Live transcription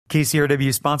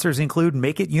KCRW sponsors include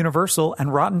Make It Universal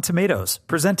and Rotten Tomatoes,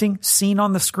 presenting Scene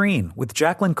on the Screen with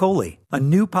Jacqueline Coley, a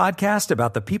new podcast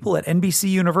about the people at NBC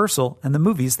Universal and the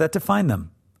movies that define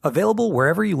them. Available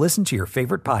wherever you listen to your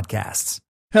favorite podcasts.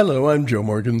 Hello, I'm Joe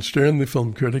Morgenstern, the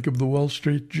film critic of the Wall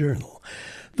Street Journal.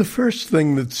 The first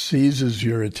thing that seizes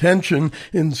your attention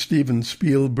in Steven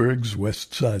Spielberg's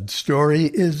West Side Story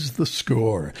is the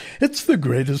score. It's the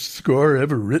greatest score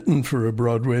ever written for a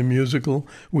Broadway musical,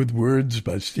 with words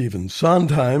by Stephen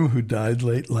Sondheim, who died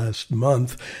late last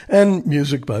month, and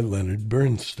music by Leonard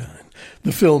Bernstein.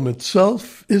 The film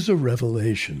itself is a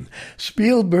revelation.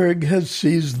 Spielberg has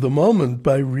seized the moment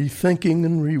by rethinking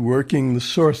and reworking the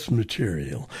source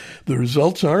material. The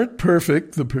results aren't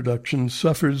perfect. The production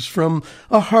suffers from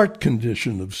a heart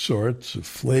condition of sorts, a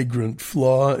flagrant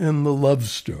flaw in the love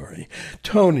story.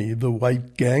 Tony, the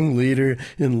white gang leader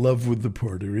in love with the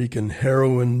Puerto Rican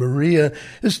heroine Maria,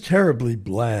 is terribly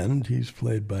bland. He's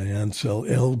played by Ansel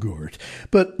Elgort.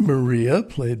 But Maria,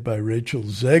 played by Rachel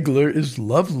Zegler, is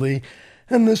lovely,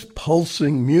 and this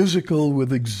pulsing musical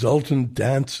with exultant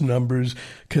dance numbers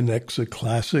connects a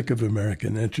classic of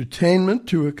American entertainment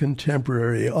to a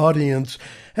contemporary audience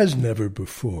as never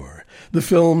before. The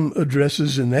film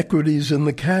addresses inequities in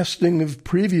the casting of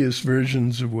previous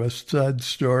versions of West Side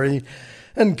Story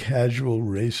and casual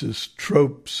racist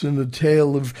tropes in a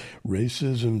tale of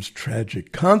racism's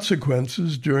tragic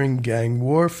consequences during gang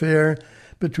warfare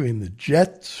between the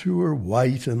Jets, who are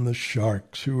white, and the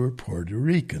Sharks, who are Puerto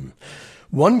Rican.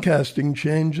 One casting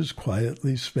change is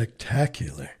quietly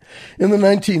spectacular. In the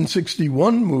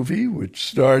 1961 movie, which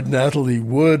starred Natalie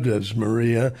Wood as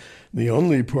Maria, the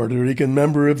only Puerto Rican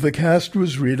member of the cast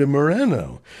was Rita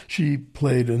Moreno. She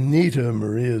played Anita,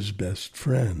 Maria's best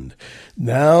friend.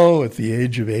 Now, at the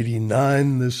age of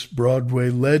 89, this Broadway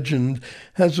legend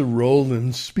has a role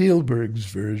in Spielberg's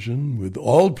version, with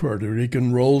all Puerto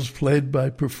Rican roles played by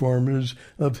performers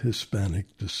of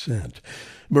Hispanic descent.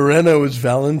 Moreno is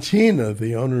Valentina,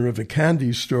 the owner of a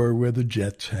candy store where the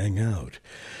Jets hang out.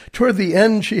 Toward the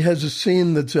end, she has a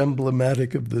scene that's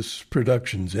emblematic of this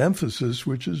production's emphasis,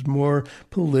 which is more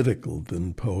political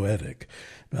than poetic.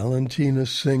 Valentina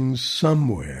sings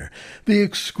Somewhere, the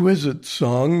exquisite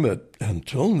song that,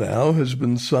 until now, has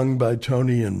been sung by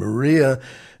Tony and Maria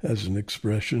as an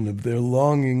expression of their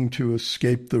longing to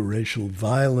escape the racial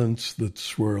violence that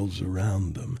swirls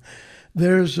around them.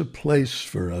 There's a place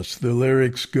for us, the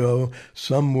lyrics go,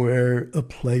 somewhere a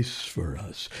place for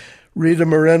us. Rita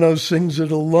Moreno sings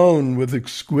it alone with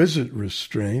exquisite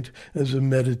restraint as a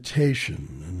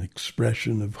meditation, an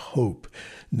expression of hope.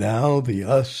 Now the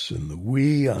us and the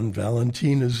we on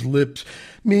Valentina's lips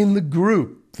mean the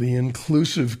group, the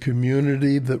inclusive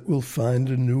community that will find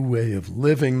a new way of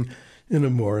living in a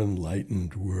more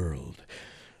enlightened world.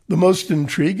 The most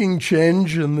intriguing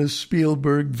change in this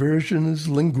Spielberg version is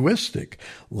linguistic.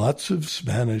 Lots of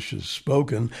Spanish is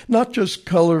spoken, not just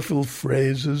colorful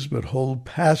phrases, but whole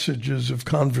passages of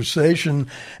conversation,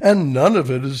 and none of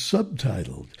it is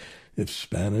subtitled. If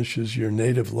Spanish is your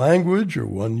native language or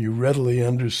one you readily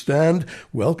understand,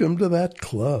 welcome to that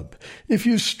club. If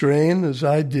you strain, as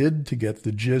I did, to get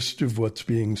the gist of what's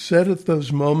being said at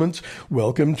those moments,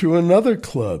 welcome to another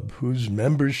club whose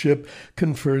membership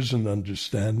confers an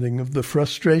understanding of the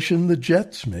frustration the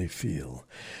Jets may feel.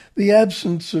 The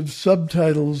absence of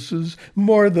subtitles is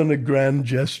more than a grand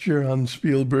gesture on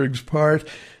Spielberg's part.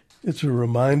 It's a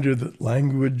reminder that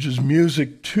language is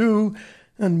music too,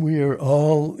 and we are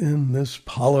all in this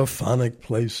polyphonic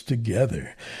place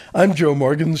together. I'm Joe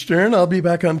Morgenstern. I'll be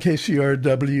back on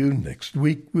KCRW next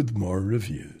week with more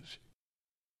reviews.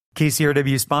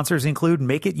 KCRW sponsors include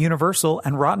Make It Universal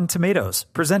and Rotten Tomatoes,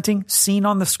 presenting Scene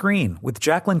on the Screen with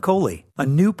Jacqueline Coley, a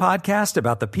new podcast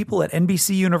about the people at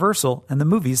NBC Universal and the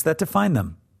movies that define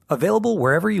them. Available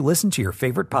wherever you listen to your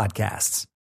favorite podcasts.